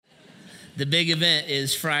The big event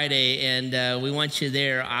is Friday, and we want you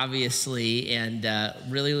there, obviously, and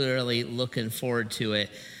really looking forward to it.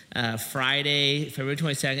 Friday, February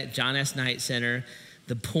 22nd, John S. Knight Center.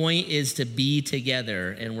 The point is to be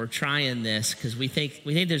together, and we're trying this because we think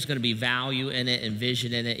there's going to be value in it and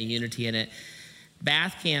vision in it and unity in it.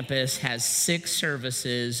 Bath Campus has 6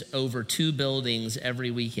 services over 2 buildings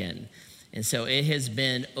every weekend. And so it has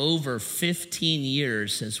been over 15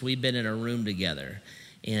 years since we've been in a room together.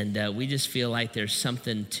 And we just feel like there's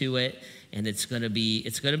something to it, and it's going to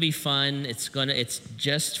be fun. It's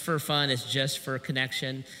just for fun. It's just for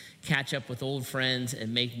connection, catch up with old friends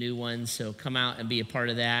and make new ones. So come out and be a part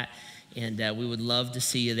of that. And we would love to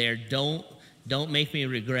see you there. Don't make me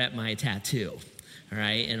regret my tattoo. All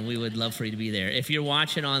right, and we would love for you to be there. If you're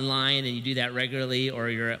watching online and you do that regularly, or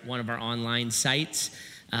you're at one of our online sites,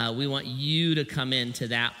 we want you to come into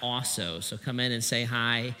that also. So come in and say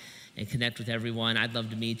hi and connect with everyone. I'd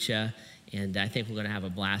love to meet you, and I think we're going to have a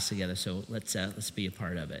blast together. So let's be a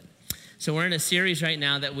part of it. So we're in a series right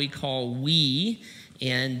now that we call We,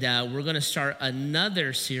 and we're going to start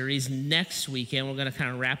another series next weekend. We're going to kind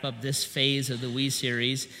of wrap up this phase of the We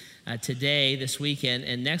series today, this weekend,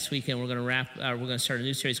 and next weekend we're going to start a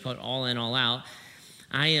new series called All In, All Out.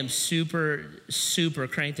 I am super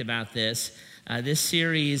cranked about this. This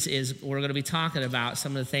series we're going to be talking about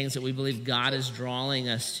some of the things that we believe God is drawing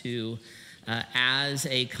us to as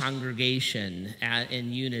a congregation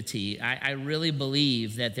in unity. I really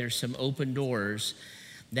believe that there's some open doors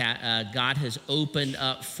that God has opened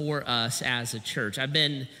up for us as a church. I've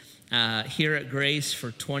been here at Grace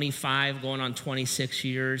for 25, going on 26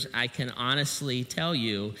 years. I can honestly tell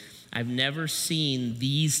you, I've never seen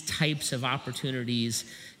these types of opportunities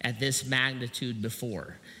at this magnitude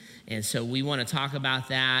before. And so we want to talk about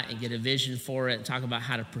that and get a vision for it and talk about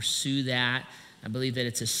how to pursue that. I believe that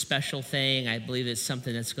it's a special thing. I believe it's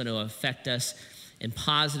something that's going to affect us in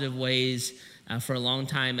positive ways for a long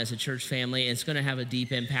time as a church family. And it's going to have a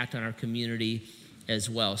deep impact on our community as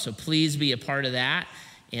well. So please be a part of that,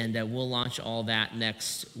 and we'll launch all that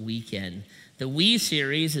next weekend. The We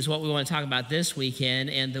series is what we want to talk about this weekend,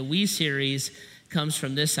 and the We series comes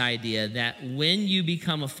from this idea that when you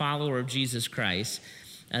become a follower of Jesus Christ,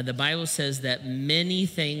 the Bible says that many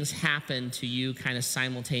things happen to you kind of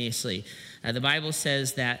simultaneously. The Bible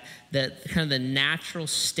says that kind of the natural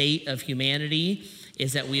state of humanity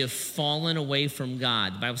is that we have fallen away from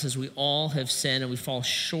God. The Bible says we all have sinned and we fall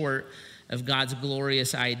short of God's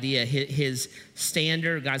glorious idea. His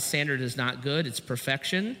standard, God's standard is not good, it's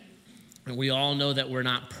perfection. And we all know that we're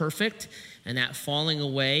not perfect, and that falling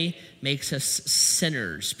away makes us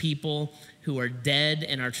sinners, people who are dead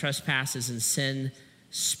in our trespasses and sin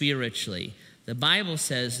spiritually. The Bible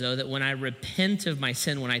says, though, that when I repent of my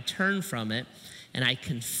sin, when I turn from it, and I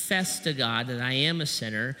confess to God that I am a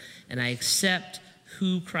sinner, and I accept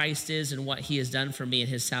who Christ is and what he has done for me in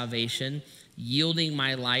his salvation, yielding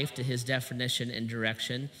my life to his definition and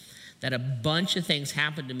direction, that a bunch of things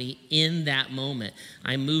happen to me in that moment.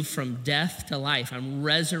 I move from death to life. I'm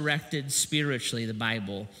resurrected spiritually, the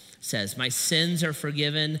Bible says. My sins are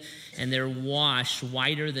forgiven, and they're washed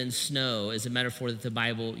whiter than snow, is a metaphor that the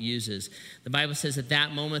Bible uses. The Bible says at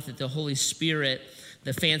that moment that the Holy Spirit,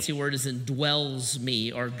 the fancy word is indwells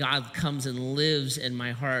me, or God comes and lives in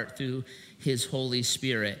my heart through his Holy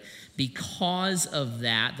Spirit. Because of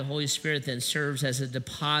that, the Holy Spirit then serves as a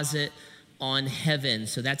deposit on heaven.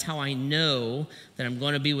 So that's how I know that I'm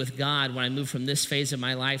going to be with God when I move from this phase of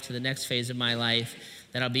my life to the next phase of my life,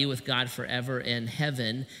 that I'll be with God forever in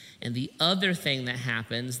heaven. And the other thing that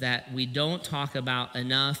happens that we don't talk about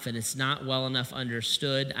enough, and it's not well enough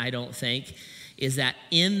understood, I don't think, is that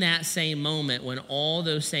in that same moment when all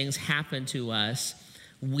those things happen to us,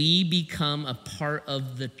 we become a part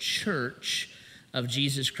of the church of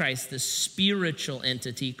Jesus Christ, the spiritual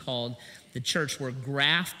entity called the church. We're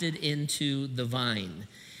grafted into the vine.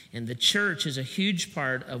 And the church is a huge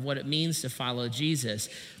part of what it means to follow Jesus.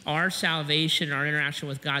 Our salvation, our interaction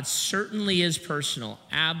with God certainly is personal,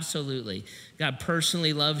 absolutely. God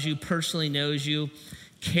personally loves you, personally knows you,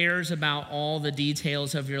 cares about all the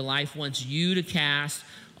details of your life, wants you to cast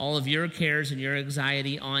all of your cares and your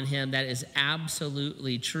anxiety on him. That is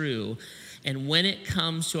absolutely true. And when it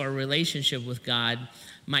comes to our relationship with God,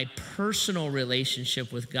 my personal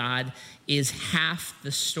relationship with God is half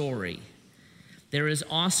the story. There is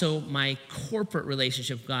also my corporate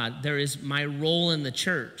relationship with God. There is my role in the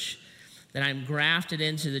church, that I'm grafted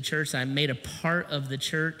into the church, that I'm made a part of the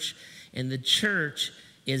church, and the church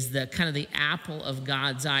is the kind of the apple of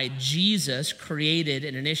God's eye. Jesus created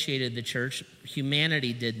and initiated the church.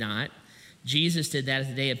 Humanity did not. Jesus did that at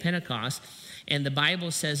the day of Pentecost. And the Bible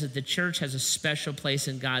says that the church has a special place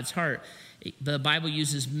in God's heart. The Bible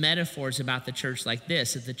uses metaphors about the church like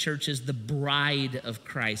this, that the church is the bride of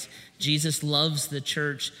Christ. Jesus loves the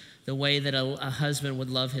church the way that a husband would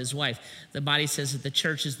love his wife. The Bible says that the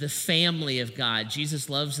church is the family of God. Jesus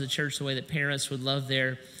loves the church the way that parents would love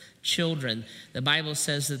their children. The Bible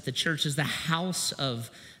says that the church is the house of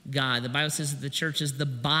God. The Bible says that the church is the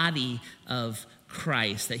body of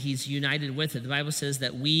Christ, that he's united with it. The Bible says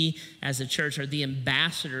that we as a church are the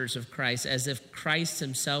ambassadors of Christ, as if Christ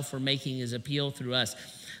himself were making his appeal through us.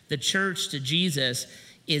 The church to Jesus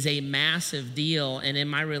is a massive deal, and in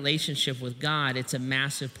my relationship with God, it's a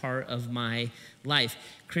massive part of my life.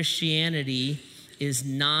 Christianity is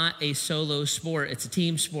not a solo sport, it's a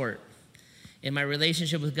team sport. And my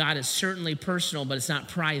relationship with God is certainly personal, but it's not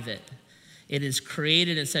private. It is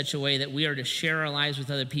created in such a way that we are to share our lives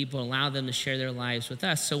with other people and allow them to share their lives with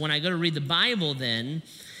us. So when I go to read the Bible then,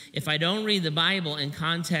 if I don't read the Bible in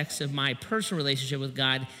context of my personal relationship with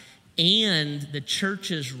God and the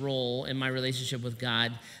church's role in my relationship with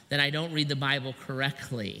God, then I don't read the Bible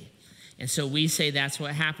correctly. And so we say that's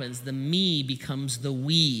what happens. The me becomes the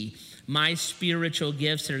we. My spiritual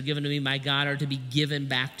gifts that are given to me by God are to be given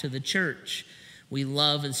back to the church. We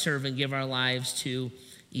love and serve and give our lives to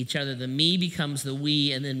each other. The me becomes the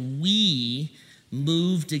we, and then we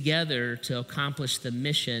move together to accomplish the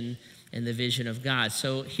mission and the vision of God.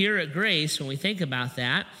 So here at Grace, when we think about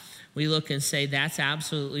that, we look and say that's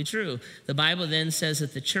absolutely true. The Bible then says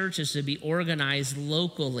that the church is to be organized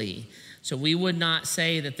locally. So we would not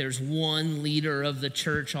say that there's one leader of the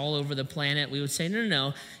church all over the planet. We would say,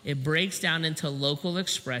 no. It breaks down into local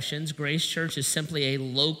expressions. Grace Church is simply a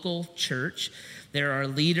local church. There are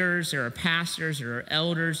leaders, there are pastors, there are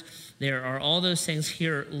elders. There are all those things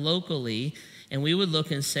here locally. And we would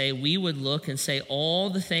look and say all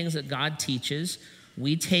the things that God teaches,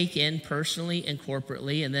 we take in personally and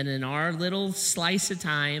corporately. And then in our little slice of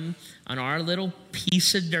time, on our little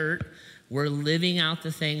piece of dirt, we're living out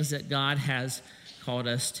the things that God has called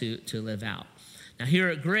us to live out. Now here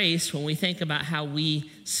at Grace, when we think about how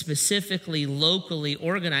we specifically, locally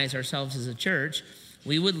organize ourselves as a church,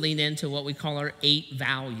 we would lean into what we call our 8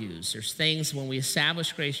 values. There's things when we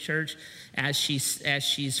established Grace Church as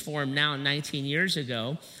she's formed now 19 years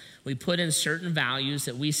ago, we put in certain values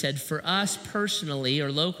that we said for us personally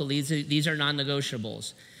or locally, these are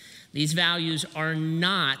non-negotiables. These values are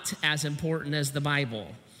not as important as the Bible.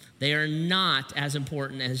 They are not as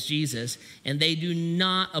important as Jesus, and they do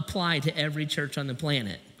not apply to every church on the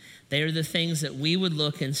planet. They are the things that we would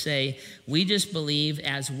look and say, we just believe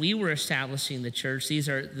as we were establishing the church, these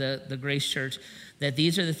are the Grace Church, that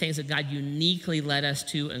these are the things that God uniquely led us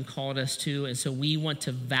to and called us to, and so we want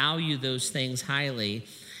to value those things highly,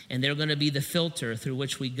 and they're going to be the filter through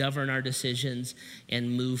which we govern our decisions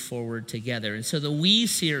and move forward together. And so the We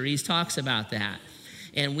series talks about that.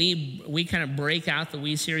 And we kind of break out the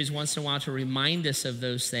We series once in a while to remind us of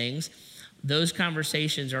those things. Those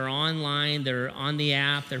conversations are online. They're on the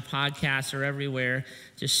app. They're podcasts. They're everywhere.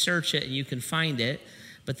 Just search it and you can find it.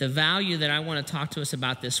 But the value that I want to talk to us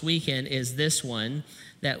about this weekend is this one,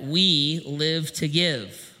 that we live to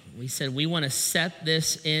give. We said we want to set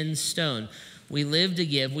this in stone. We live to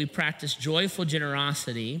give. We practice joyful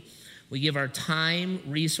generosity. We give our time,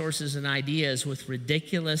 resources, and ideas with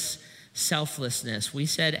ridiculous selflessness. We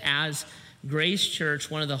said as Grace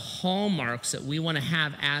Church, one of the hallmarks that we want to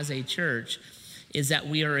have as a church is that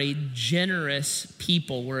we are a generous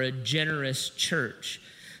people. We're a generous church.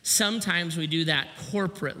 Sometimes we do that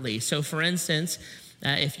corporately. So for instance,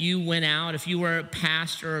 if you were a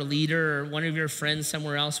pastor or leader or one of your friends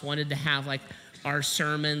somewhere else wanted to have like our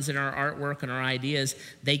sermons and our artwork and our ideas,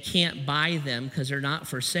 they can't buy them because they're not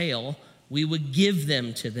for sale. We would give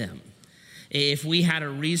them to them. If we had a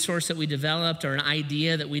resource that we developed or an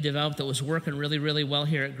idea that we developed that was working really, really well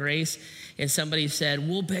here at Grace, and somebody said,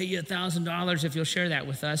 we'll pay you $1,000 if you'll share that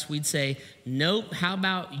with us, we'd say, nope, how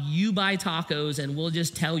about you buy tacos and we'll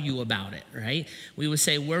just tell you about it, right? We would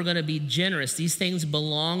say, we're going to be generous. These things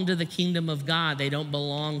belong to the kingdom of God. They don't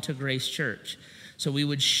belong to Grace Church. So we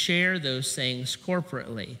would share those things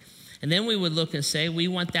corporately. And then we would look and say, we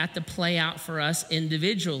want that to play out for us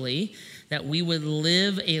individually, that we would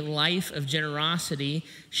live a life of generosity,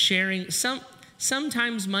 sharing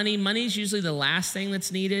sometimes money's usually the last thing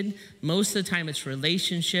that's needed. Most of the time it's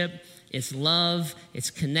relationship, it's love, it's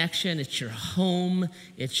connection, it's your home,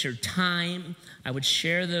 it's your time. I would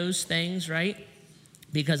share those things, right?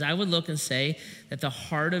 Because I would look and say that the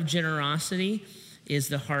heart of generosity is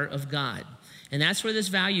the heart of God. And that's where this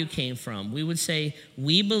value came from. We would say,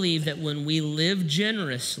 we believe that when we live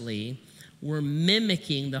generously, we're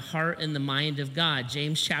mimicking the heart and the mind of God.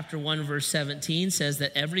 James chapter 1, verse 17 says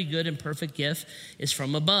that every good and perfect gift is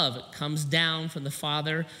from above. It comes down from the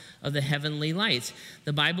Father of the heavenly lights.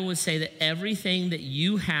 The Bible would say that everything that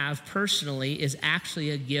you have personally is actually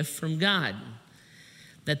a gift from God.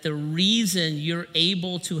 That the reason you're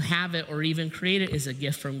able to have it or even create it is a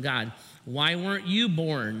gift from God. Why weren't you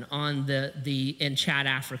born in Chad,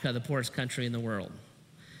 Africa, the poorest country in the world?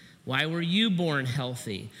 Why were you born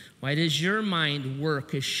healthy? Why does your mind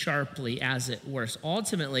work as sharply as it works?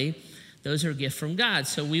 Ultimately, those are a gift from God.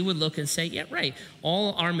 So we would look and say, yeah, right.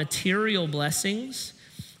 All our material blessings,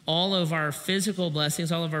 all of our physical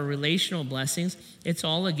blessings, all of our relational blessings, it's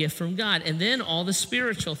all a gift from God. And then all the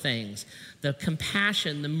spiritual things, the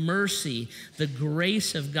compassion, the mercy, the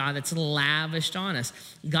grace of God that's lavished on us.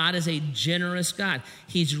 God is a generous God.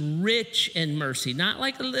 He's rich in mercy, not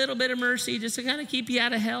like a little bit of mercy just to kind of keep you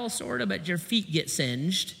out of hell, sort of, but your feet get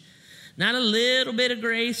singed. Not a little bit of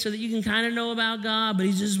grace so that you can kind of know about God, but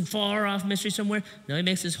he's just far off mystery somewhere. No, he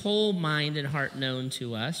makes his whole mind and heart known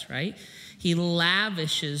to us, right? He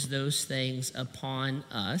lavishes those things upon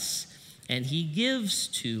us, and he gives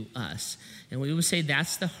to us. And we would say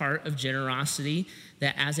that's the heart of generosity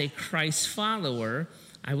that as a Christ follower,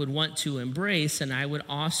 I would want to embrace, and I would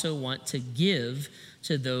also want to give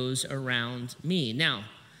to those around me. Now,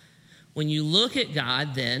 when you look at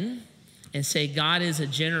God then and say God is a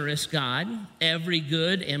generous God, every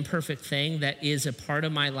good and perfect thing that is a part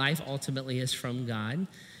of my life ultimately is from God,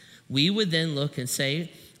 we would then look and say,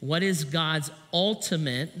 what is God's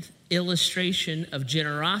ultimate illustration of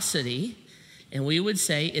generosity? And we would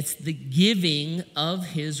say it's the giving of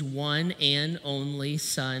his one and only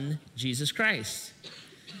Son, Jesus Christ.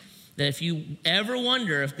 That if you ever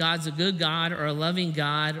wonder if God's a good God or a loving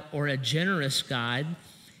God or a generous God,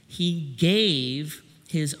 he gave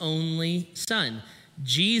his only Son.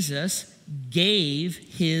 Jesus gave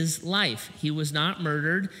his life. He was not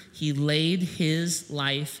murdered. He laid his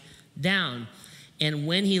life down. And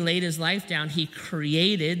when he laid his life down, he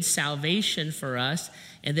created salvation for us,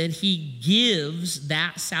 and then he gives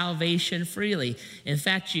that salvation freely. In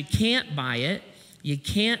fact, you can't buy it. You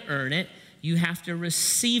can't earn it. You have to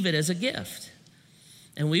receive it as a gift.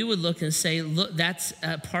 And we would look and say, look, that's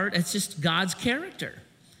just God's character.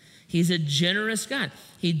 He's a generous God.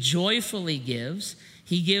 He joyfully gives.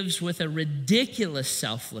 He gives with a ridiculous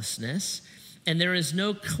selflessness, and there is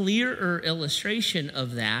no clearer illustration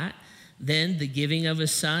of that than the giving of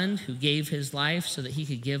his Son who gave his life so that he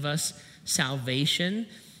could give us salvation,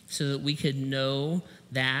 so that we could know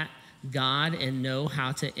that God and know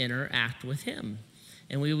how to interact with him.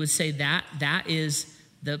 And we would say that is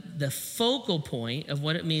the focal point of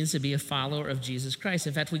what it means to be a follower of Jesus Christ.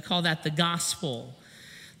 In fact, we call that the gospel.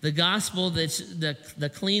 The gospel, that's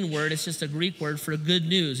the clean word, it's just a Greek word for good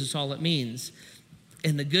news. That's all it means.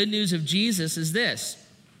 And the good news of Jesus is this,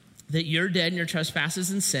 that you're dead in your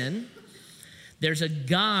trespasses and sin. There's a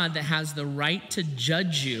God that has the right to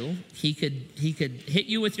judge you. He could hit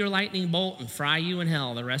you with your lightning bolt and fry you in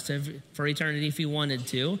hell for eternity if he wanted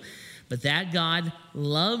to. But that God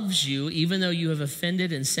loves you, even though you have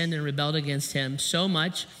offended and sinned and rebelled against him so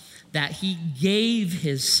much that he gave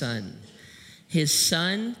his Son. His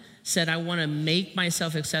Son said, I want to make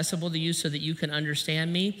myself accessible to you so that you can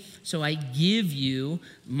understand me. So I give you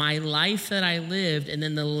my life that I lived and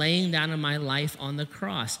then the laying down of my life on the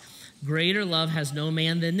cross. Greater love has no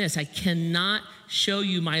man than this. I cannot show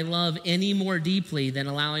you my love any more deeply than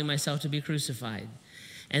allowing myself to be crucified.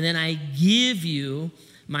 And then I give you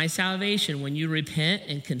my salvation. When you repent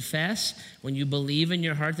and confess, when you believe in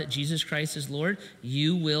your heart that Jesus Christ is Lord,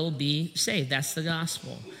 you will be saved. That's the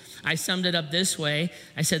gospel. I summed it up this way.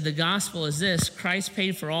 I said, the gospel is this: Christ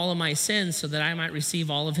paid for all of my sins so that I might receive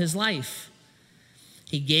all of his life.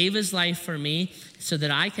 He gave his life for me so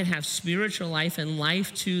that I can have spiritual life and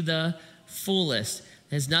life to the fullest.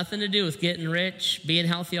 It has nothing to do with getting rich, being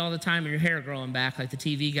healthy all the time, and your hair growing back like the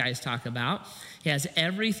TV guys talk about. It has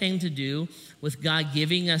everything to do with God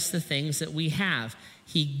giving us the things that we have.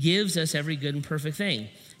 He gives us every good and perfect thing.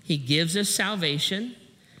 He gives us salvation.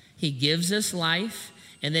 He gives us life.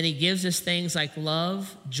 And then he gives us things like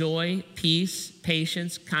love, joy, peace,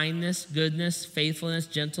 patience, kindness, goodness, faithfulness,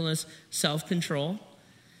 gentleness, self-control.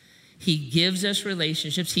 He gives us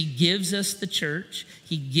relationships. He gives us the church.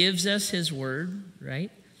 He gives us his word,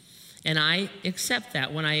 right? And I accept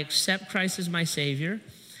that. When I accept Christ as my Savior,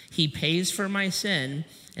 he pays for my sin,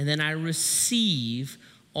 and then I receive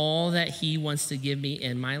all that he wants to give me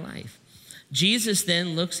in my life. Jesus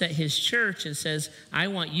then looks at his church and says, I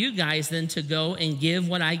want you guys then to go and give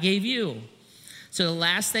what I gave you. So the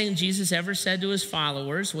last thing Jesus ever said to his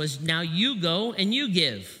followers was, now you go and you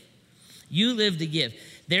give. You live to give.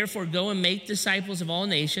 Therefore, go and make disciples of all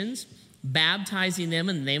nations, baptizing them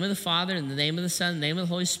in the name of the Father, in the name of the Son, in the name of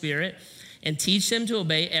the Holy Spirit, and teach them to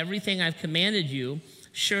obey everything I've commanded you.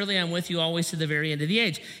 Surely I'm with you always to the very end of the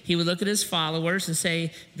age. He would look at his followers and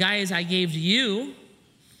say, guys, I gave to you.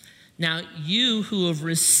 Now, you who have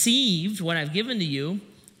received what I've given to you,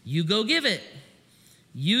 you go give it.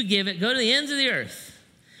 You give it. Go to the ends of the earth.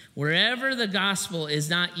 Wherever the gospel is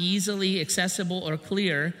not easily accessible or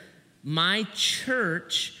clear, my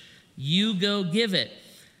church, you go give it.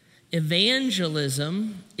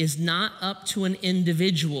 Evangelism is not up to an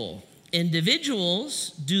individual. Individuals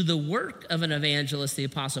do the work of an evangelist, the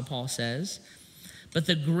Apostle Paul says, but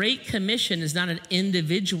the Great Commission is not an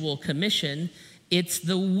individual commission. It's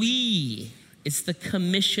the we. It's the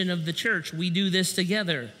commission of the church. We do this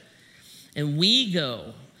together. And we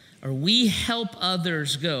go, or we help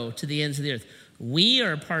others go to the ends of the earth. We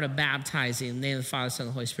are a part of baptizing in the name of the Father, Son, and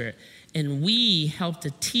the Holy Spirit. And we help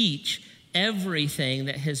to teach everything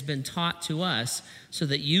that has been taught to us so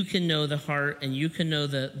that you can know the heart and you can know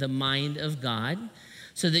the mind of God,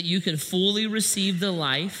 so that you can fully receive the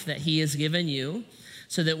life that he has given you,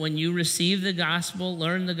 so that when you receive the gospel,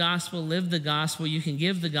 learn the gospel, live the gospel, you can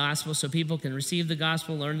give the gospel so people can receive the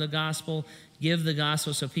gospel, learn the gospel, give the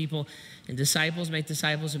gospel so people, and disciples make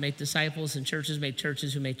disciples who make disciples, and churches make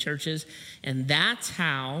churches who make churches. And that's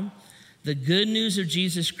how the good news of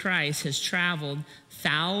Jesus Christ has traveled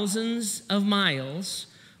thousands of miles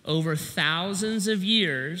over thousands of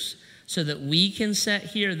years so that we can sit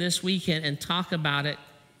here this weekend and talk about it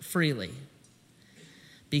freely.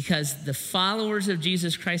 Because the followers of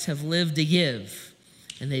Jesus Christ have lived to give.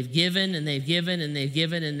 And they've given, and they've given, and they've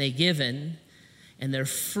given, and they've given. And they're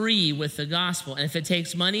free with the gospel. And if it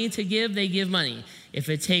takes money to give, they give money. If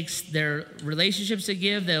it takes their relationships to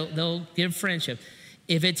give, they'll give friendship.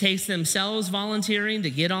 If it takes themselves volunteering to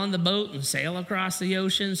get on the boat and sail across the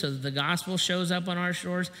ocean so that the gospel shows up on our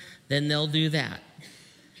shores, then they'll do that.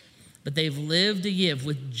 But they've lived to give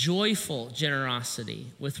with joyful generosity,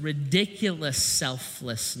 with ridiculous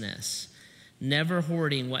selflessness, never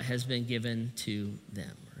hoarding what has been given to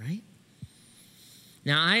them, right?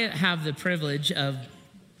 Now, I have the privilege of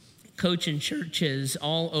coaching churches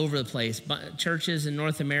all over the place, churches in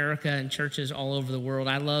North America and churches all over the world.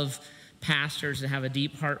 I love pastors and have a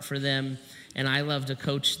deep heart for them, and I love to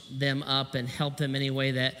coach them up and help them any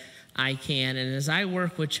way that I can. And as I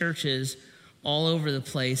work with churches all over the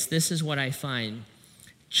place, this is what I find.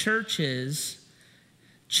 Churches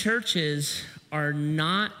are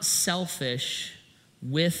not selfish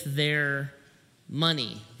with their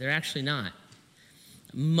money. They're actually not.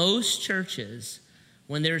 Most churches,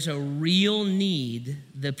 when there's a real need,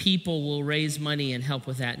 the people will raise money and help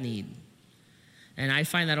with that need. And I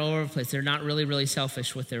find that all over the place. They're not really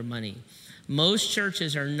selfish with their money. Most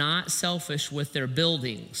churches are not selfish with their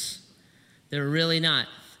buildings. They're really not.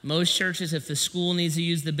 Most churches, if the school needs to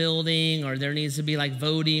use the building or there needs to be like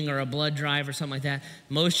voting or a blood drive or something like that,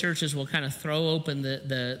 most churches will kind of throw open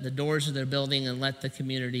the doors of their building and let the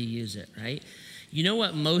community use it, right? You know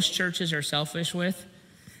what most churches are selfish with?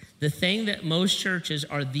 The thing that most churches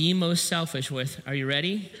are the most selfish with, are you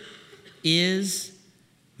ready? Is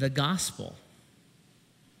the gospel.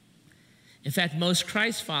 In fact, most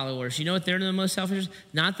Christ followers, you know what they're the most selfish?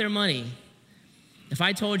 Not their money. If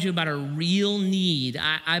I told you about a real need,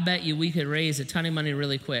 I bet you we could raise a ton of money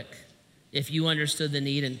really quick if you understood the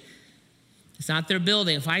need. And it's not their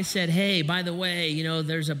building. If I said, hey, by the way, you know,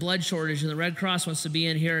 there's a blood shortage and the Red Cross wants to be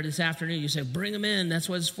in here this afternoon, you say, bring them in. That's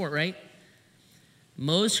what it's for, right?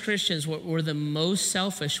 Most Christians, what we're the most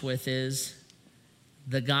selfish with is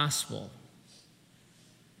the gospel.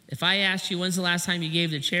 If I asked you, when's the last time you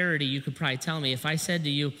gave to charity, you could probably tell me. If I said to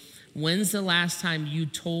you, when's the last time you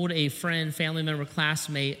told a friend, family member,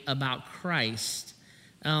 classmate about Christ?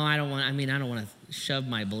 Oh, I don't want to shove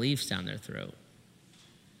my beliefs down their throat.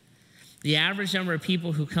 The average number of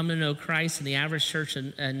people who come to know Christ in the average church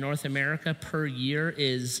in North America per year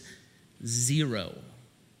is 0.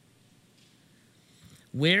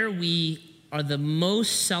 Where we are the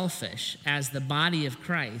most selfish as the body of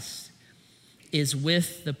Christ is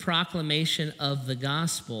with the proclamation of the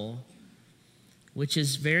gospel, which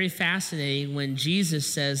is very fascinating when Jesus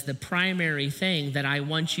says the primary thing that I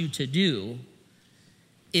want you to do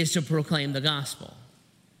is to proclaim the gospel.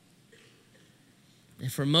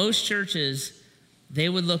 And for most churches, they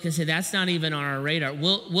would look and say, that's not even on our radar.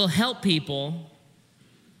 We'll help people.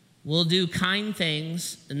 We'll do kind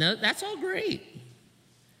things. And that's all great.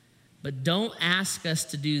 But don't ask us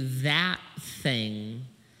to do that thing.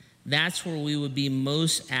 That's where we would be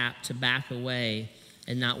most apt to back away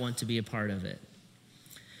and not want to be a part of it.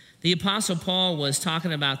 The Apostle Paul was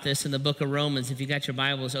talking about this in the book of Romans. If you got your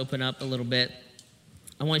Bibles, open up a little bit.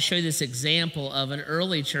 I want to show you this example of an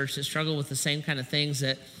early church that struggled with the same kind of things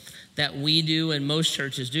that we do and most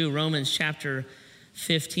churches do. Romans chapter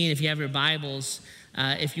 15, if you have your Bibles,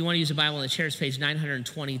 if you want to use a Bible in the chair, it's page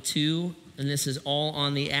 922, and this is all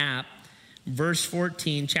on the app. Verse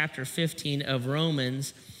 14, chapter 15 of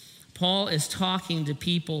Romans, Paul is talking to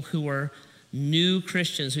people who are new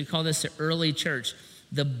Christians. We call this the early church.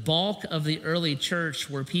 The bulk of the early church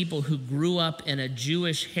were people who grew up in a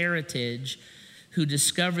Jewish heritage, who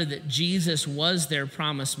discovered that Jesus was their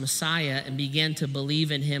promised Messiah and began to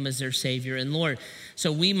believe in him as their Savior and Lord.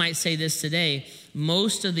 So we might say this today,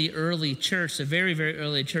 most of the early church, the very, very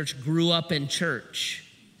early church, grew up in church.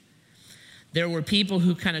 There were people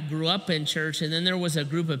who kind of grew up in church, and then there was a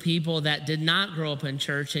group of people that did not grow up in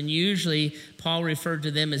church, and usually Paul referred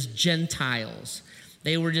to them as Gentiles.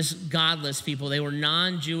 They were just godless people. They were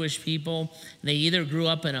non-Jewish people. They either grew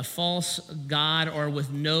up in a false god or with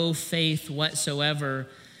no faith whatsoever.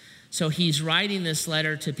 So he's writing this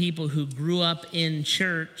letter to people who grew up in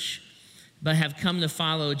church but have come to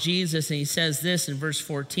follow Jesus. And he says this in verse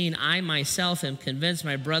 14, I myself am convinced,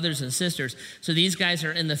 my brothers and sisters. So these guys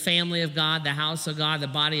are in the family of God, the house of God, the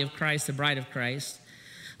body of Christ, the bride of Christ.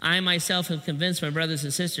 I myself am convinced, my brothers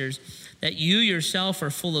and sisters, that you yourself are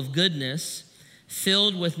full of goodness,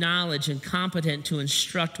 filled with knowledge and competent to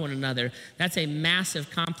instruct one another. That's a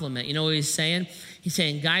massive compliment. You know what he's saying? He's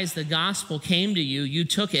saying, guys, the gospel came to you. You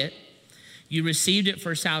took it. You received it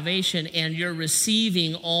for salvation, and you're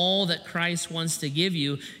receiving all that Christ wants to give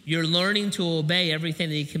you. You're learning to obey everything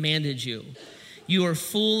that he commanded you. You are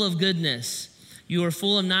full of goodness. You are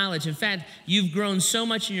full of knowledge. In fact, you've grown so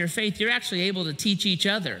much in your faith, you're actually able to teach each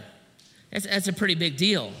other. That's a pretty big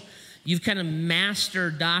deal. You've kind of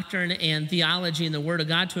mastered doctrine and theology and the Word of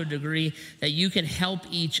God to a degree that you can help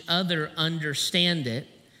each other understand it.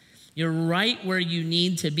 You're right where you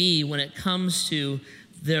need to be when it comes to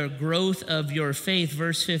the growth of your faith.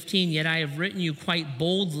 Verse 15, yet I have written you quite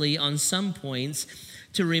boldly on some points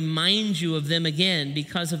to remind you of them again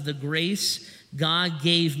because of the grace God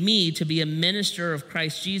gave me to be a minister of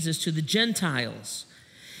Christ Jesus to the Gentiles.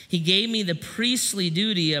 He gave me the priestly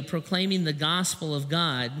duty of proclaiming the gospel of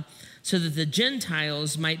God so that the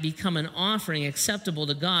Gentiles might become an offering acceptable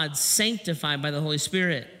to God, sanctified by the Holy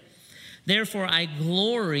Spirit. Therefore, I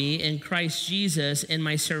glory in Christ Jesus in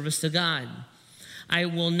my service to God. I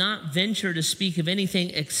will not venture to speak of anything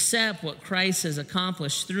except what Christ has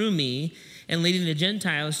accomplished through me in leading the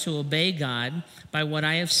Gentiles to obey God by what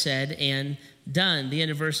I have said and done. The end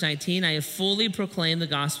of verse 19, I have fully proclaimed the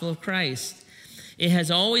gospel of Christ. It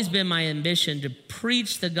has always been my ambition to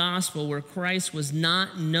preach the gospel where Christ was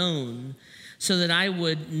not known, so that I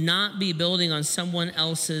would not be building on someone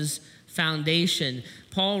else's foundation.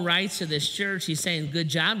 Paul writes to this church, he's saying, good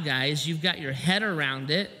job, guys. You've got your head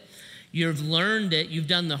around it. You've learned it. You've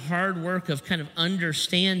done the hard work of kind of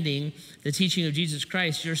understanding the teaching of Jesus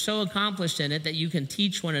Christ. You're so accomplished in it that you can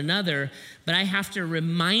teach one another, but I have to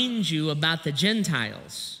remind you about the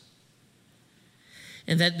Gentiles.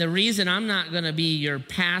 And that the reason I'm not going to be your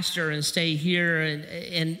pastor and stay here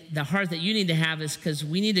and the heart that you need to have is because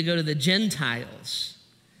we need to go to the Gentiles,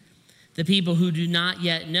 the people who do not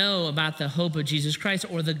yet know about the hope of Jesus Christ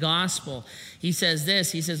or the gospel. He says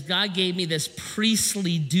this, he says, God gave me this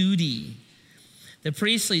priestly duty. The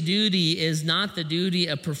priestly duty is not the duty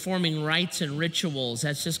of performing rites and rituals.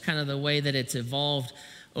 That's just kind of the way that it's evolved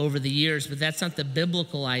over the years, but that's not the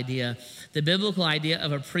biblical idea. The biblical idea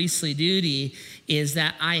of a priestly duty is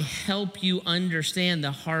that I help you understand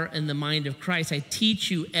the heart and the mind of Christ. I teach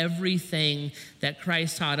you everything that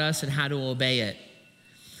Christ taught us and how to obey it.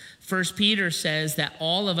 1 Peter says that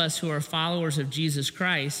all of us who are followers of Jesus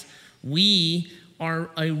Christ, we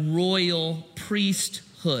are a royal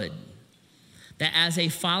priesthood. That as a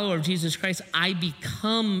follower of Jesus Christ, I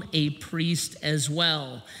become a priest as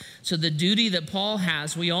well. So the duty that Paul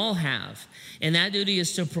has, we all have. And that duty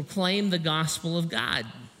is to proclaim the gospel of God,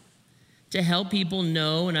 to help people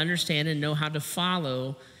know and understand and know how to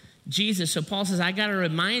follow Jesus. So Paul says, I got to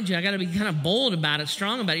remind you, I got to be kind of bold about it,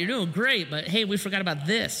 strong about it. You're doing great, but hey, we forgot about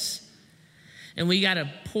this. And we got to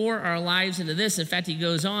pour our lives into this. In fact, he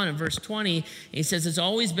goes on in verse 20, he says, it's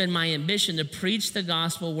always been my ambition to preach the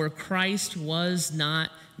gospel where Christ was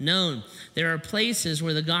not known. There are places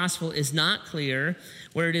where the gospel is not clear,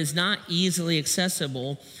 where it is not easily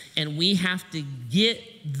accessible, and we have to get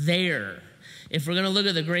there. If we're going to look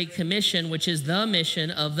at the Great Commission, which is the mission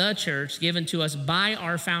of the church given to us by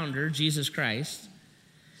our founder, Jesus Christ,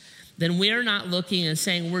 then we're not looking and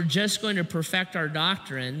saying we're just going to perfect our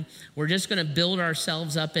doctrine. We're just going to build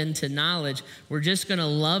ourselves up into knowledge. We're just going to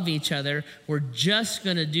love each other. We're just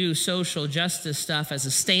going to do social justice stuff as a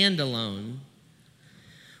standalone.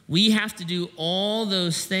 We have to do all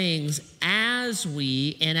those things as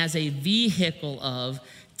a vehicle of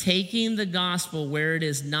taking the gospel where it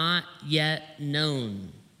is not yet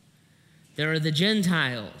known. There are the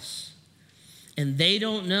Gentiles, and they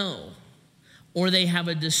don't know, or they have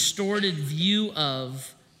a distorted view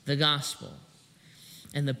of the gospel.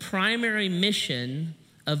 And the primary mission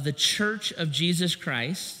of the Church of Jesus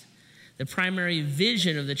Christ, the primary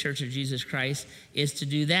vision of the Church of Jesus Christ, is to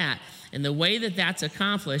do that. And the way that that's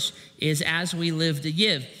accomplished is as we live to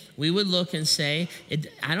give. We would look and say,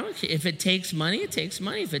 if it takes money, it takes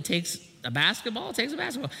money. If it takes a basketball, it takes a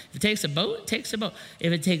basketball. If it takes a boat, it takes a boat.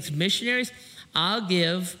 If it takes missionaries, I'll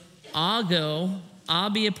give, I'll go,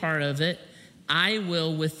 I'll be a part of it. I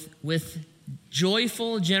will, with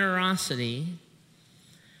joyful generosity,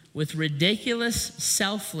 with ridiculous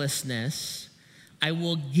selflessness, I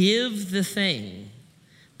will give the thing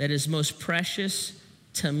that is most precious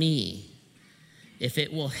to me if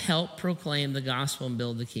it will help proclaim the gospel and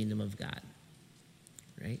build the kingdom of God.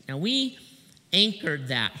 Right? Now, we anchored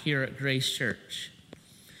that here at Grace Church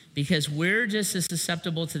because we're just as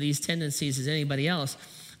susceptible to these tendencies as anybody else,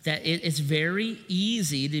 that it's very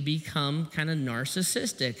easy to become kind of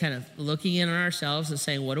narcissistic, kind of looking in on ourselves and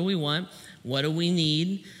saying, what do we want? What do we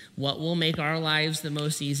need? What will make our lives the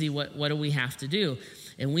most easy? What do we have to do?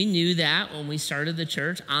 And we knew that when we started the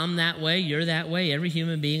church. I'm that way, you're that way, every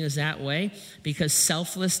human being is that way, because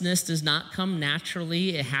selflessness does not come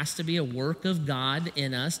naturally. It has to be a work of God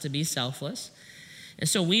in us to be selfless. And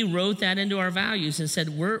so we wrote that into our values and said,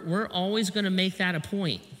 we're always going to make that a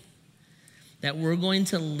point, that we're going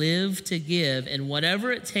to live to give, and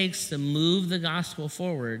whatever it takes to move the gospel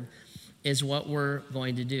forward is what we're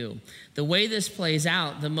going to do. The way this plays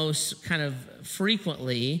out the most kind of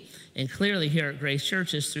frequently and clearly here at Grace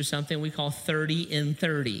Church is through something we call 30 in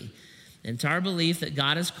 30. And it's our belief that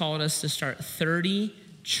God has called us to start 30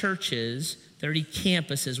 churches, 30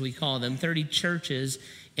 campuses we call them, 30 churches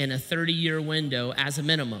in a 30-year window as a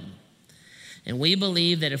minimum. And we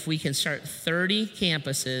believe that if we can start 30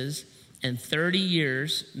 campuses in 30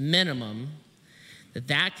 years minimum,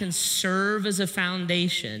 that can serve as a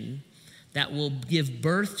foundation that will give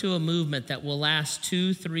birth to a movement that will last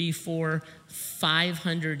 2, 3, 4,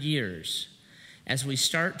 500 years as we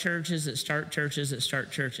start churches that start churches that start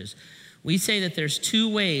churches. We say that there's two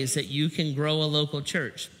ways that you can grow a local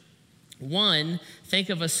church. One, think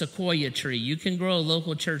of a sequoia tree. You can grow a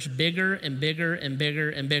local church bigger and bigger and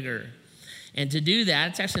bigger and bigger. And to do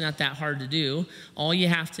that, it's actually not that hard to do. All you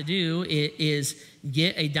have to do is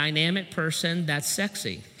get a dynamic person that's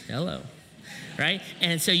sexy. Hello. Right?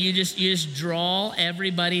 And so you just draw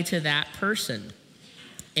everybody to that person.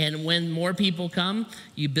 And when more people come,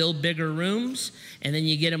 you build bigger rooms, and then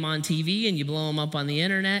you get them on TV, and you blow them up on the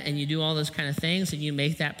internet, and you do all those kind of things, and you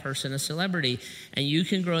make that person a celebrity. And you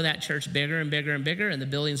can grow that church bigger and bigger and bigger, and the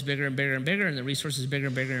building's bigger and bigger and bigger, and the resources bigger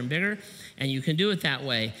and bigger and bigger, and you can do it that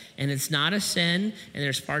way. And it's not a sin, and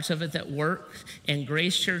there's parts of it that work, and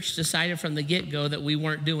Grace Church decided from the get-go that we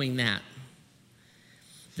weren't doing that.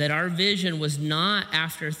 That our vision was not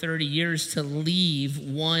after 30 years to leave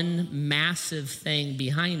one massive thing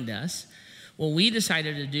behind us. What we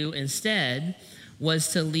decided to do instead was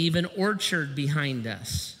to leave an orchard behind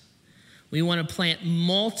us. We want to plant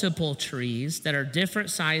multiple trees that are different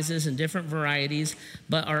sizes and different varieties,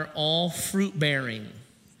 but are all fruit bearing.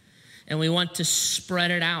 And we want to spread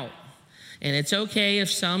it out. And it's okay if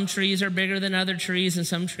some trees are bigger than other trees and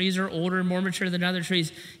some trees are older and more mature than other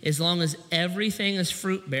trees, as long as everything is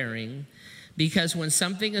fruit-bearing. Because when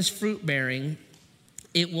something is fruit-bearing,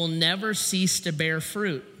 it will never cease to bear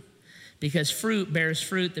fruit. Because fruit bears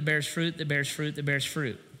fruit that bears fruit that bears fruit that bears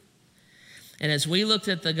fruit. And as we looked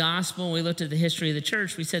at the gospel and we looked at the history of the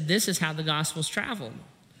church, we said this is how the gospel's traveled.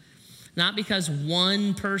 Not because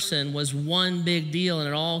one person was one big deal and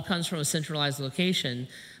it all comes from a centralized location,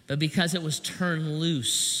 but because it was turned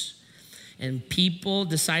loose. And people,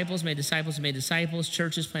 disciples made disciples,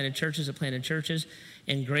 churches planted churches that planted churches,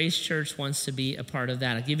 and Grace Church wants to be a part of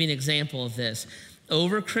that. I'll give you an example of this.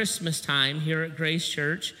 Over Christmas time here at Grace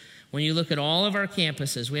Church, when you look at all of our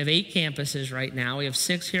campuses, we have 8 campuses right now. We have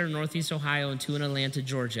 6 here in Northeast Ohio and 2 in Atlanta,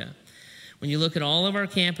 Georgia. When you look at all of our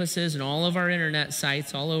campuses and all of our internet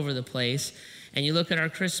sites all over the place, and you look at our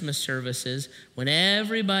Christmas services, when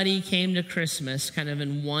everybody came to Christmas kind of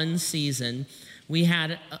in one season, we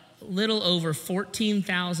had a little over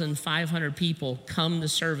 14,500 people come to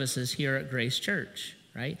services here at Grace Church.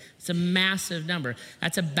 right? It's a massive number.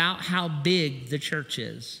 That's about how big the church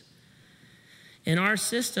is. In our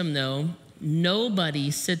system, though,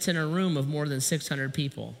 nobody sits in a room of more than 600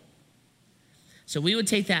 people. So we would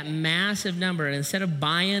take that massive number, and instead of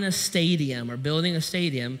buying a stadium or building a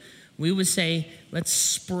stadium, we would say, let's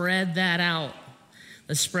spread that out.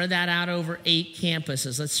 Let's spread that out over 8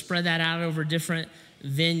 campuses. Let's spread that out over different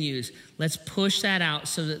venues. Let's push that out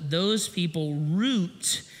so that those people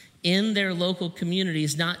root in their local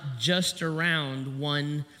communities, not just around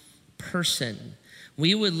one person.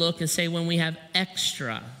 We would look and say, when we have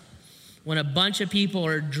extra, when a bunch of people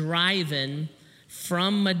are driving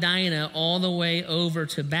from Medina all the way over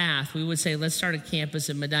to Bath, we would say, let's start a campus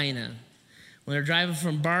in Medina. When they're driving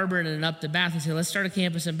from Barberton and up to Bath, we say, let's start a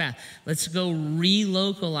campus in Bath. Let's go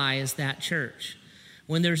relocalize that church.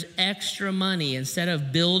 When there's extra money, instead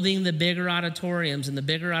of building the bigger auditoriums and the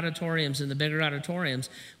bigger auditoriums and the bigger auditoriums,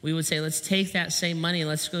 we would say, let's take that same money and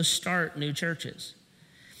let's go start new churches.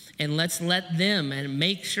 And let's let them and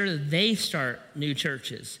make sure that they start new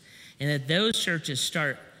churches and that those churches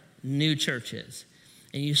start new churches.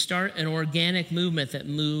 And you start an organic movement that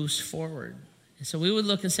moves forward. And so we would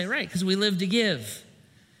look and say, right, because we live to give.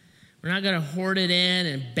 We're not going to hoard it in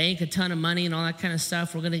and bank a ton of money and all that kind of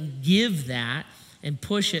stuff. We're going to give that and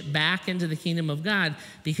push it back into the kingdom of God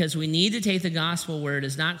because we need to take the gospel where it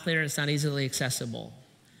is not clear and it's not easily accessible.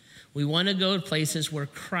 We want to go to places where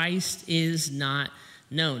Christ is not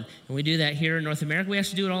known. And we do that here in North America. We have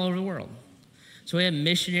to do it all over the world. So we have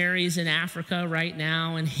missionaries in Africa right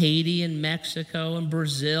now, and Haiti and Mexico and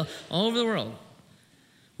Brazil, all over the world.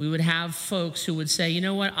 We would have folks who would say, you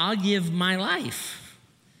know what, I'll give my life.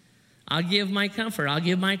 I'll give my comfort. I'll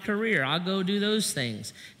give my career. I'll go do those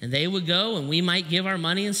things. And they would go, and we might give our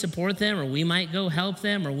money and support them, or we might go help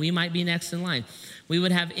them, or we might be next in line. We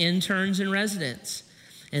would have interns and residents.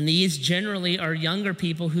 And these generally are younger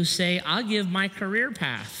people who say, I'll give my career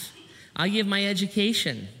path. I'll give my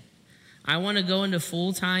education. I want to go into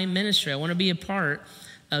full-time ministry. I want to be a part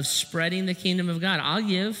of spreading the kingdom of God. I'll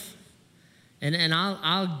give. And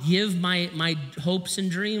I'll give my hopes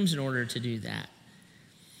and dreams in order to do that.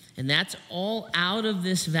 And that's all out of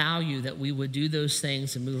this value that we would do those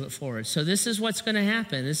things and move it forward. So this is what's going to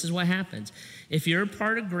happen. This is what happens. If you're a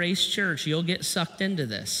part of Grace Church, you'll get sucked into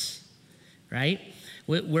this, right?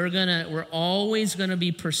 We're always going to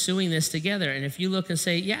be pursuing this together. And if you look and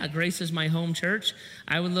say, yeah, Grace is my home church,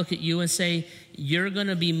 I would look at you and say, you're going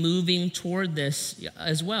to be moving toward this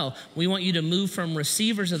as well. We want you to move from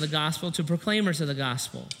receivers of the gospel to proclaimers of the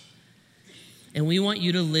gospel. And we want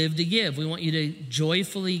you to live to give. We want you to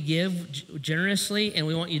joyfully give generously, and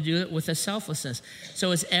we want you to do it with a selflessness.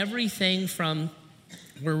 So it's everything from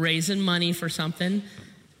we're raising money for something.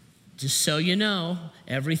 Just so you know,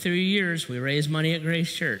 every 3 years we raise money at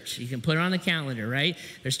Grace Church. You can put it on the calendar, right?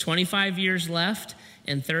 There's 25 years left,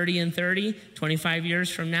 and 30 and 30. 25 years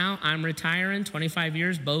from now, I'm retiring. 25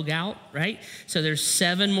 years, Bo Gout, right? So there's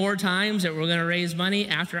 7 more times that we're going to raise money.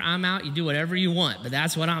 After I'm out, you do whatever you want, but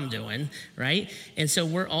that's what I'm doing, right? And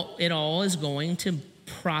so it all is going to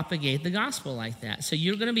propagate the gospel like that. So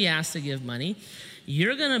you're going to be asked to give money.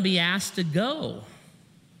 You're going to be asked to go.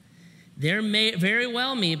 There may very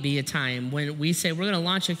well be a time when we say we're going to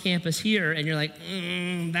launch a campus here, and you're like,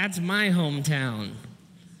 that's my hometown.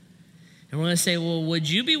 And we're going to say, well, would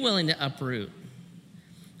you be willing to uproot?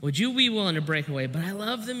 Would you be willing to break away? But I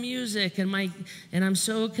love the music, and I'm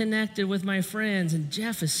so connected with my friends, and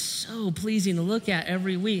Jeff is so pleasing to look at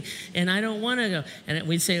every week, and I don't want to go. And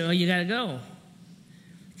we'd say, oh, you got to go.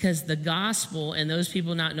 Because the gospel and those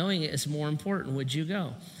people not knowing it is more important. Would you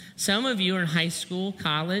go? Some of you are in high school,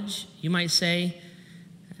 college. You might say,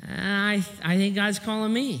 I think God's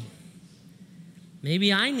calling me.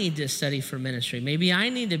 Maybe I need to study for ministry. Maybe I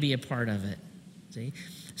need to be a part of it. See?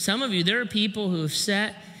 Some of you, there are people who have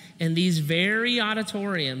sat in these very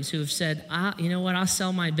auditoriums who have said, you know what, I'll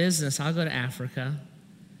sell my business. I'll go to Africa.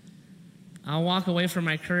 I'll walk away from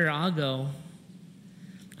my career. I'll go.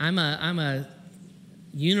 I'm a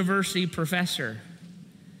university professor.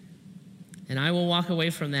 And I will walk away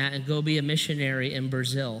from that and go be a missionary in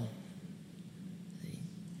Brazil.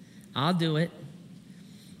 I'll do it.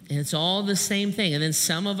 And it's all the same thing. And then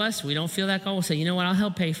some of us, we don't feel that call. We'll say, you know what, I'll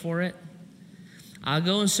help pay for it. I'll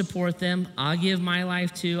go and support them. I'll give my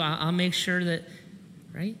life to. I'll make sure that,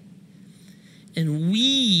 right? And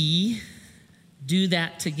we do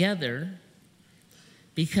that together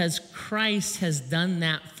because Christ has done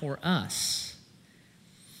that for us.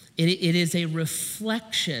 It is a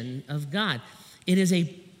reflection of God. It is a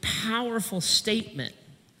powerful statement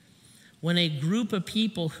when a group of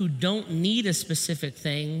people who don't need a specific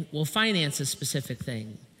thing will finance a specific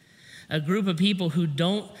thing. A group of people who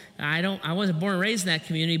I wasn't born and raised in that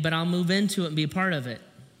community, but I'll move into it and be a part of it.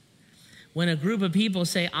 When a group of people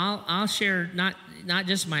say, I'll share not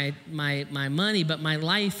just my money, but my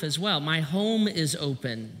life as well. My home is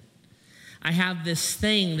open. I have this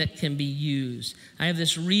thing that can be used. I have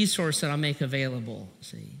this resource that I'll make available,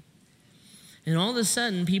 see. And all of a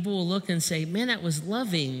sudden, people will look and say, man, that was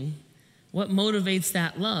loving. What motivates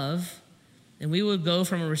that love? And we would go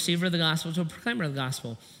from a receiver of the gospel to a proclaimer of the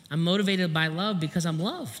gospel. I'm motivated by love because I'm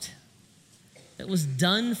loved. It was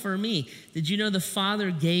done for me. Did you know the Father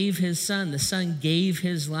gave his Son? The Son gave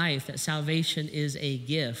his life, that salvation is a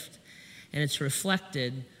gift. And it's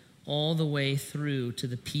reflected all the way through to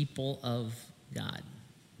the people of God.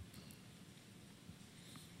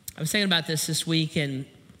 I was thinking about this week, and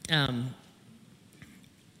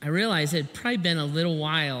I realized it had probably been a little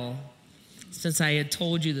while since I had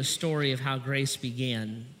told you the story of how Grace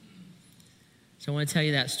began. So I want to tell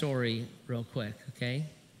you that story real quick, okay?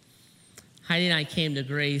 Heidi and I came to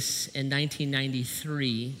Grace in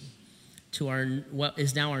 1993 to what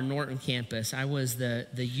is now our Norton campus. I was the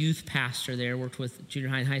youth pastor there, worked with junior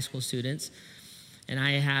high and high school students. And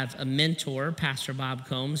I have a mentor, Pastor Bob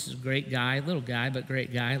Combs. He's a great guy, little guy, but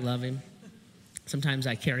great guy. Love him. Sometimes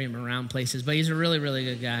I carry him around places, but he's a really, really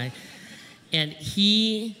good guy. And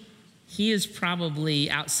he is probably,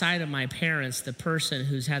 outside of my parents, the person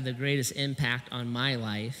who's had the greatest impact on my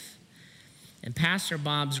life. And Pastor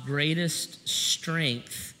Bob's greatest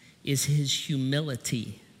strength is his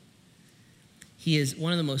humility. He is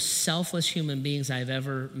one of the most selfless human beings I've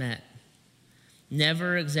ever met.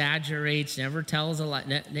 Never exaggerates, never tells a lie.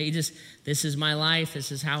 This is my life,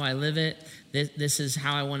 this is how I live it, this is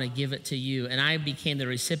how I want to give it to you. And I became the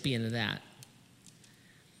recipient of that.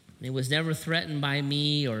 It was never threatened by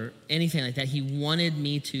me or anything like that. He wanted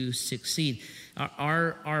me to succeed.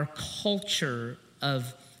 Our culture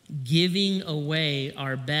of giving away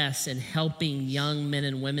our best and helping young men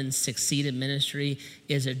and women succeed in ministry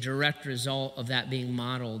is a direct result of that being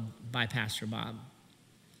modeled by Pastor Bob.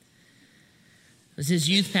 I was his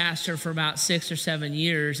youth pastor for about 6 or 7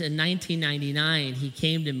 years. In 1999, he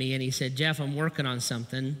came to me and he said, Jeff, I'm working on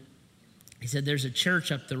something. He said, there's a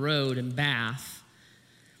church up the road in Bath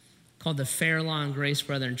called the Fairlawn Grace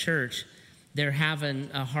Brethren Church. They're having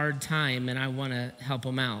a hard time and I want to help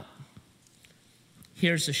them out.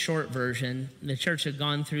 Here's the short version. The church had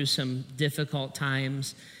gone through some difficult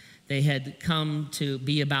times. They had come to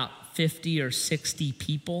be about 50 or 60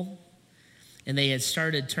 people. And they had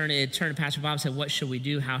started turning to Pastor Bob and said, what should we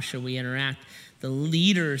do? How should we interact? The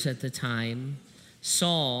leaders at the time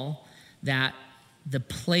saw that the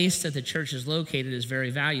place that the church is located is very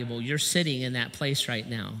valuable. You're sitting in that place right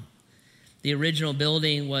now. The original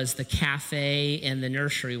building was the cafe and the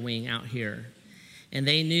nursery wing out here. And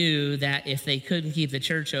they knew that if they couldn't keep the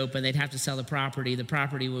church open, they'd have to sell the property. The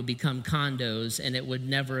property would become condos, and it would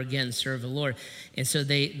never again serve the Lord. And so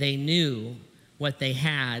they knew what they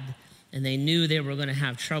had, and they knew they were going to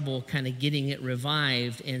have trouble kind of getting it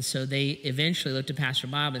revived. And so they eventually looked at Pastor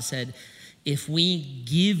Bob and said, if we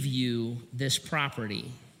give you this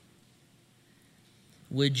property,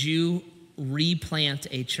 would you replant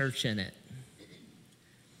a church in it?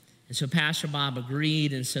 And so Pastor Bob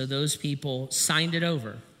agreed, and so those people signed it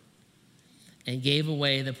over and gave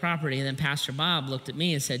away the property. And then Pastor Bob looked at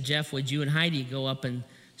me and said, Jeff, would you and Heidi go up and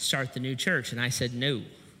start the new church? And I said, no,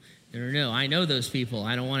 I know those people.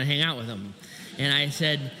 I don't want to hang out with them. And I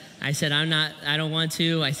said, I don't want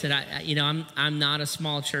to. I said, I'm not a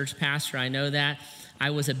small church pastor. I know that. I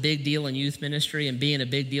was a big deal in youth ministry, and being a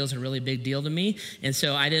big deal is a really big deal to me. And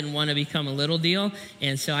so I didn't want to become a little deal.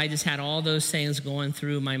 And so I just had all those things going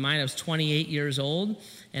through my mind. I was 28 years old,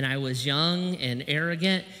 and I was young and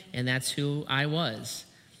arrogant, and that's who I was.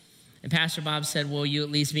 And Pastor Bob said, will you at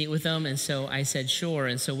least meet with them? And so I said, sure.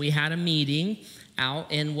 And so we had a meeting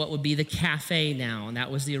out in what would be the cafe now, and that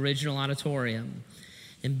was the original auditorium.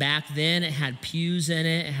 And back then, it had pews in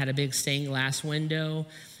it. It had a big stained glass window.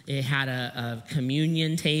 It had a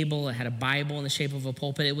communion table. It had a Bible in the shape of a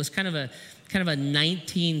pulpit. It was kind of a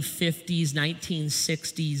 1950s,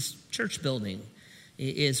 1960s church building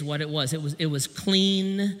is what it was. It was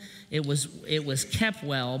clean. It was kept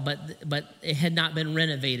well, but it had not been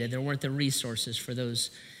renovated. There weren't the resources for those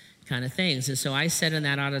kind of things. And so I sat in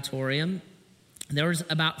that auditorium. There was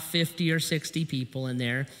about 50 or 60 people in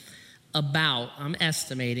there. I'm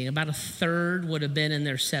estimating, about a third would have been in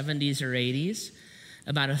their 70s or 80s.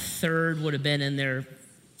 About a third would have been in their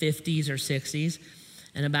 50s or 60s.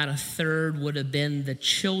 And about a third would have been the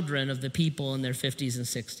children of the people in their 50s and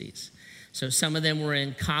 60s. So some of them were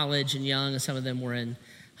in college and young, and some of them were in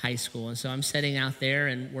high school. And so I'm sitting out there,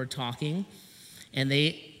 and we're talking. And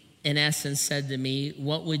they in essence, said to me,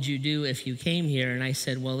 what would you do if you came here? And I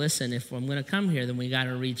said, well, listen, if I'm going to come here, then we got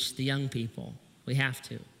to reach the young people. We have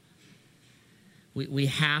to. We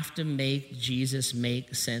have to make Jesus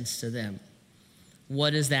make sense to them.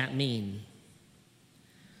 What does that mean?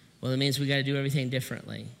 Well, it means we got to do everything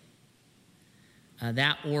differently.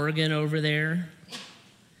 That organ over there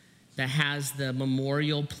that has the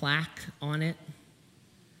memorial plaque on it,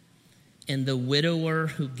 and the widower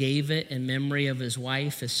who gave it in memory of his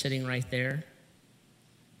wife is sitting right there,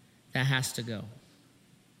 that has to go.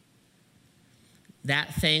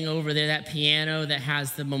 That thing over there, that piano that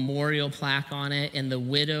has the memorial plaque on it, and the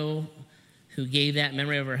widow who gave that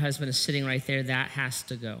memory of her husband is sitting right there, that has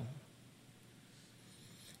to go.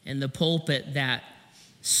 And the pulpit that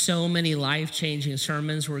so many life-changing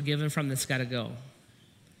sermons were given from, that's got to go.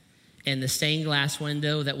 And the stained glass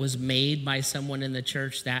window that was made by someone in the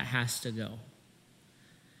church, that has to go.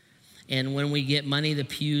 And when we get money, the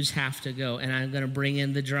pews have to go. And I'm going to bring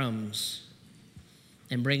in the drums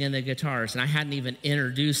and bring in the guitars. And I hadn't even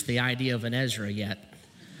introduced the idea of an Ezra yet,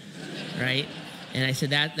 right? And I said,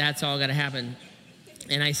 that's all got to happen.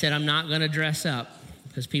 And I said, I'm not going to dress up,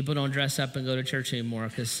 because people don't dress up and go to church anymore,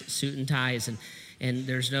 because suit and ties, and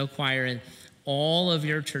there's no choir. And all of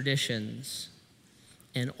your traditions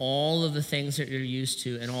and all of the things that you're used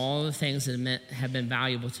to and all the things that have been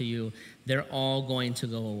valuable to you, they're all going to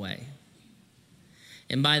go away.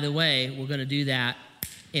 And by the way, we're going to do that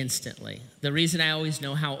instantly. The reason I always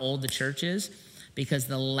know how old the church is, because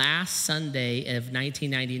the last Sunday of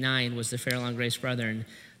 1999 was the Fairlawn Grace Brethren.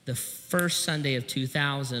 The first Sunday of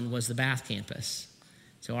 2000 was the Bath campus.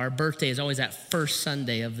 So our birthday is always that first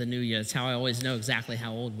Sunday of the new year. That's how I always know exactly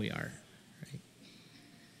how old we are. Right?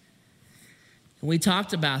 And we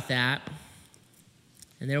talked about that,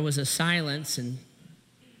 and there was a silence, and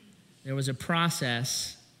there was a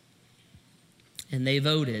process, and they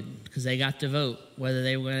voted, because they got to vote whether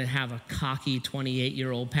they were going to have a cocky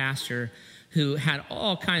 28-year-old pastor who had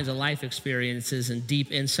all kinds of life experiences and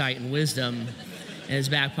deep insight and wisdom in his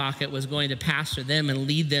back pocket, was going to pastor them and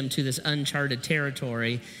lead them to this uncharted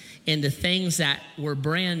territory into things that were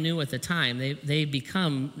brand new at the time. They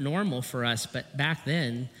become normal for us, but back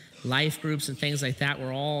then, life groups and things like that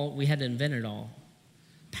we had to invent it all.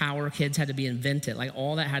 Power Kids had to be invented. Like,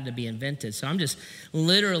 all that had to be invented. So I'm just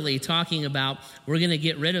literally talking about, we're going to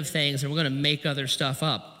get rid of things and we're going to make other stuff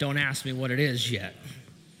up. Don't ask me what it is yet.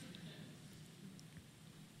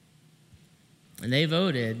 And they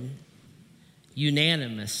voted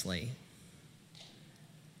unanimously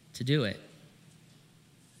to do it.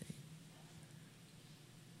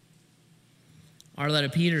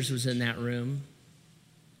 Arletta Peters was in that room.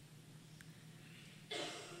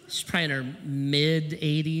 She's probably in her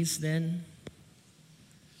mid-80s then.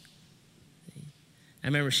 I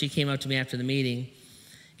remember she came up to me after the meeting,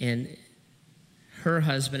 and her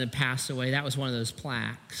husband had passed away. That was one of those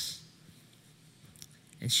plaques.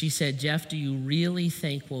 And she said, Jeff, do you really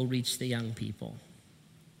think we'll reach the young people?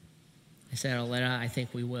 I said, Arletta, I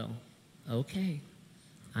think we will. Okay,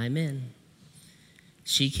 I'm in.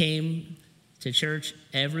 She came to church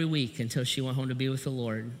every week until she went home to be with the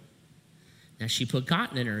Lord. Now, she put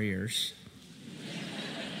cotton in her ears,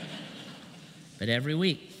 but every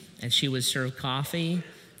week. And she would serve coffee,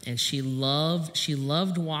 and she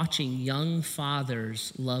loved watching young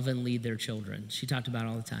fathers love and lead their children. She talked about it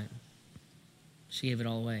all the time. She gave it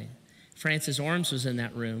all away. Francis Orms was in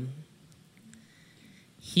that room.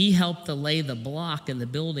 He helped to lay the block in the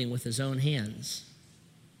building with his own hands.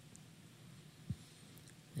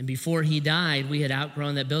 And before he died, we had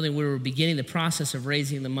outgrown that building. We were beginning the process of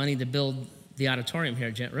raising the money to build the auditorium here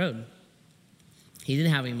at Gent Road. He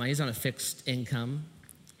didn't have any money. He was on a fixed income.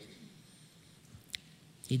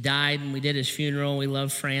 He died, and we did his funeral. We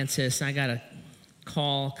loved Francis. I got a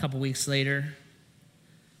call a couple weeks later.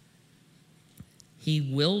 He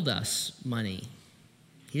willed us money.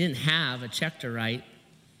 He didn't have a check to write,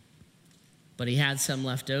 but he had some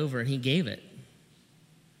left over, and he gave it.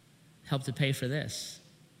 Helped to pay for this.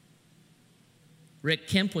 Rick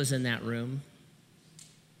Kemp was in that room.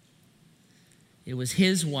 It was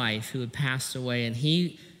his wife who had passed away, and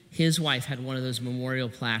his wife had one of those memorial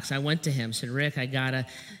plaques. I went to him, said, Rick, I gotta,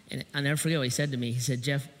 and I'll never forget what he said to me. He said,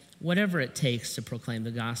 Jeff, whatever it takes to proclaim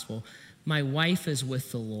the gospel, my wife is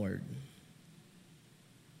with the Lord.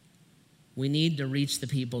 We need to reach the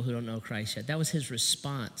people who don't know Christ yet. That was his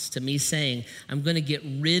response to me saying, I'm going to get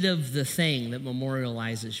rid of the thing that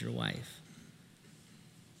memorializes your wife.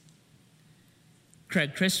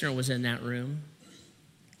 Craig Christner was in that room.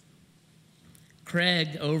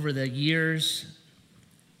 Craig, over the years,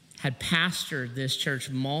 had pastored this church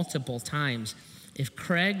multiple times. If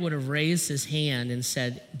Craig would have raised his hand and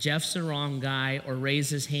said, Jeff's the wrong guy, or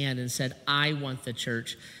raised his hand and said, I want the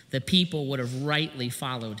church, the people would have rightly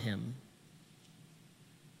followed him.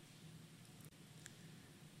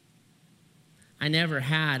 I never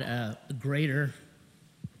had a greater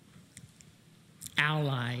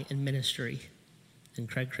ally in ministry than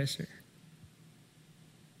Craig Christner.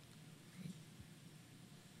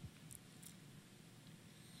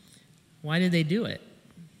 Why did they do it?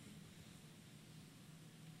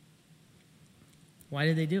 Why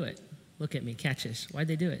did they do it? Look at me, catch this. Why did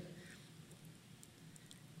they do it?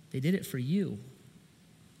 They did it for you.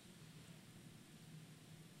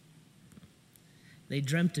 They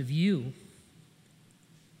dreamt of you.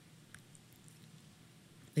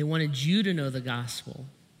 They wanted you to know the gospel.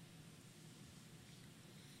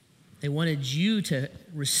 They wanted you to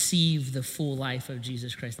receive the full life of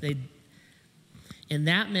Jesus Christ. And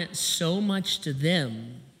that meant so much to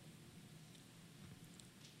them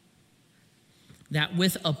that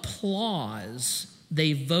with applause,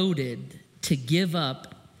 they voted to give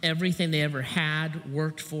up everything they ever had,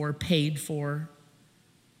 worked for, paid for,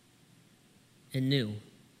 and knew.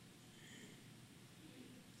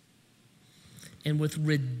 And with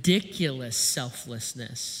ridiculous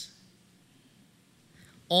selflessness,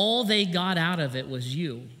 all they got out of it was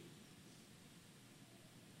you.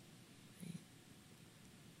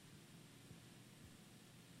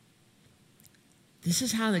 This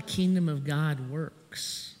is how the kingdom of God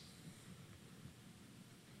works.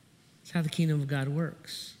 It's how the kingdom of God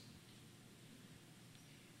works.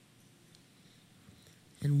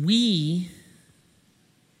 And we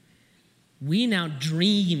now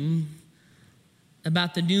dream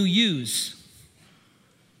about the new yous.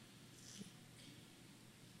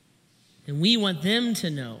 And we want them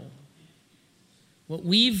to know what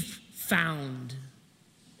we've found,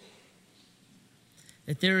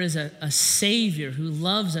 that there is a Savior who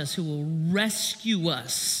loves us, who will rescue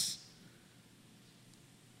us.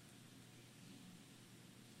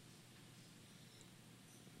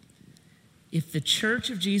 If the Church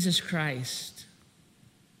of Jesus Christ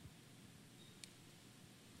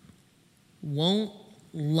won't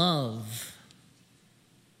love,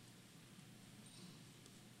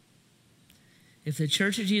 if the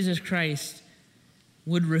Church of Jesus Christ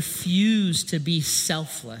would refuse to be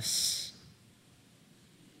selfless,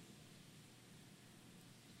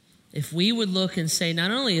 if we would look and say,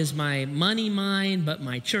 not only is my money mine, but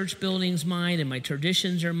my church building's mine, and my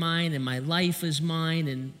traditions are mine, and my life is mine,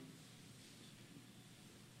 and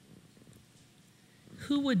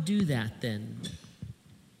who would do that then?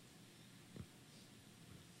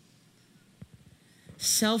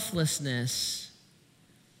 Selflessness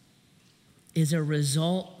is a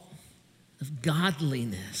result of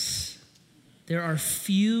godliness. There are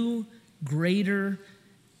few greater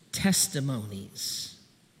testimonies.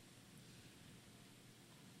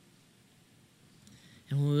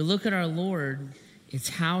 And when we look at our Lord, it's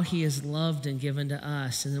how he is loved and given to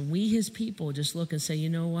us. And then we, his people, just look and say, you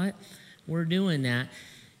know what? We're doing that.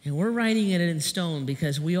 And we're writing it in stone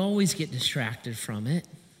because we always get distracted from it.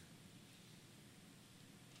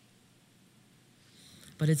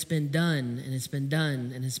 But it's been done, and it's been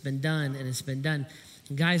done, and it's been done, and it's been done.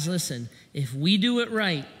 And guys, listen, if we do it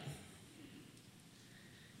right,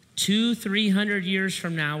 200-300 years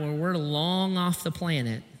from now, where we're long off the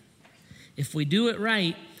planet, if we do it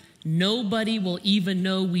right, nobody will even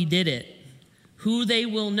know we did it. Who they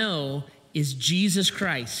will know is Jesus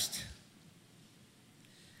Christ.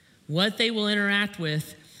 What they will interact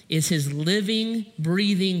with is his living,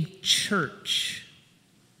 breathing church.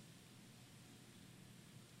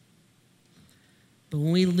 But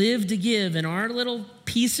when we live to give in our little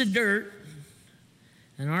piece of dirt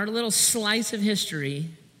and our little slice of history,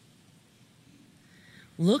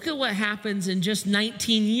 look at what happens in just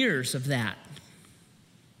 19 years of that.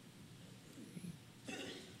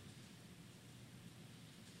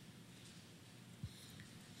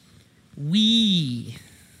 We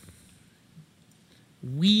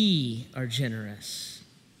are generous.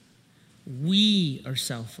 We are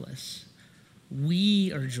selfless.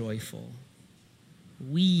 We are joyful.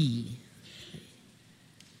 We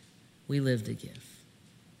live to give.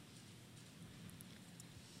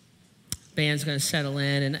 Band's going to settle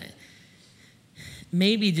in, and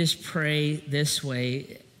maybe just pray this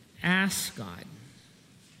way. Ask God,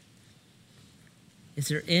 is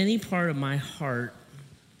there any part of my heart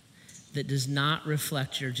that does not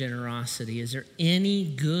reflect your generosity? Is there any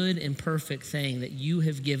good and perfect thing that you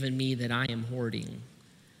have given me that I am hoarding,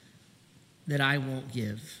 that I won't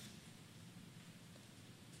give?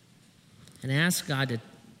 And ask God to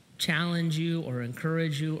challenge you or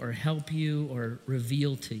encourage you or help you or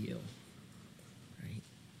reveal to you.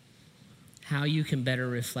 how you can better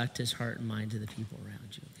reflect his heart and mind to the people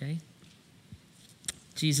around you, okay?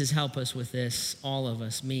 Jesus, help us with this, all of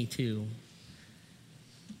us, me too.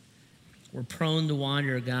 We're prone to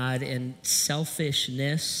wander, God, and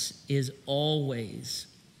selfishness is always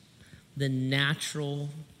the natural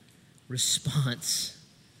response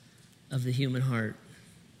of the human heart.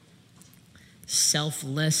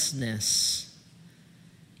 Selflessness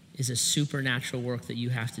is a supernatural work that you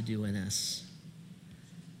have to do in us.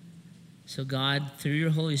 So God, through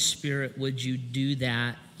your Holy Spirit, would you do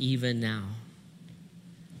that even now?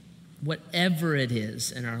 Whatever it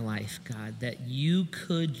is in our life, God, that you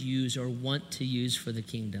could use or want to use for the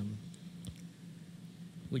kingdom,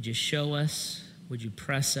 would you show us? Would you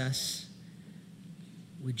press us?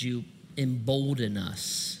 Would you embolden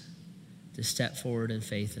us to step forward in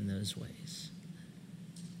faith in those ways?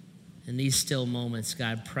 In these still moments,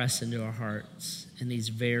 God, press into our hearts in these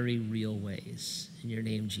very real ways. In your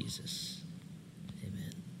name, Jesus.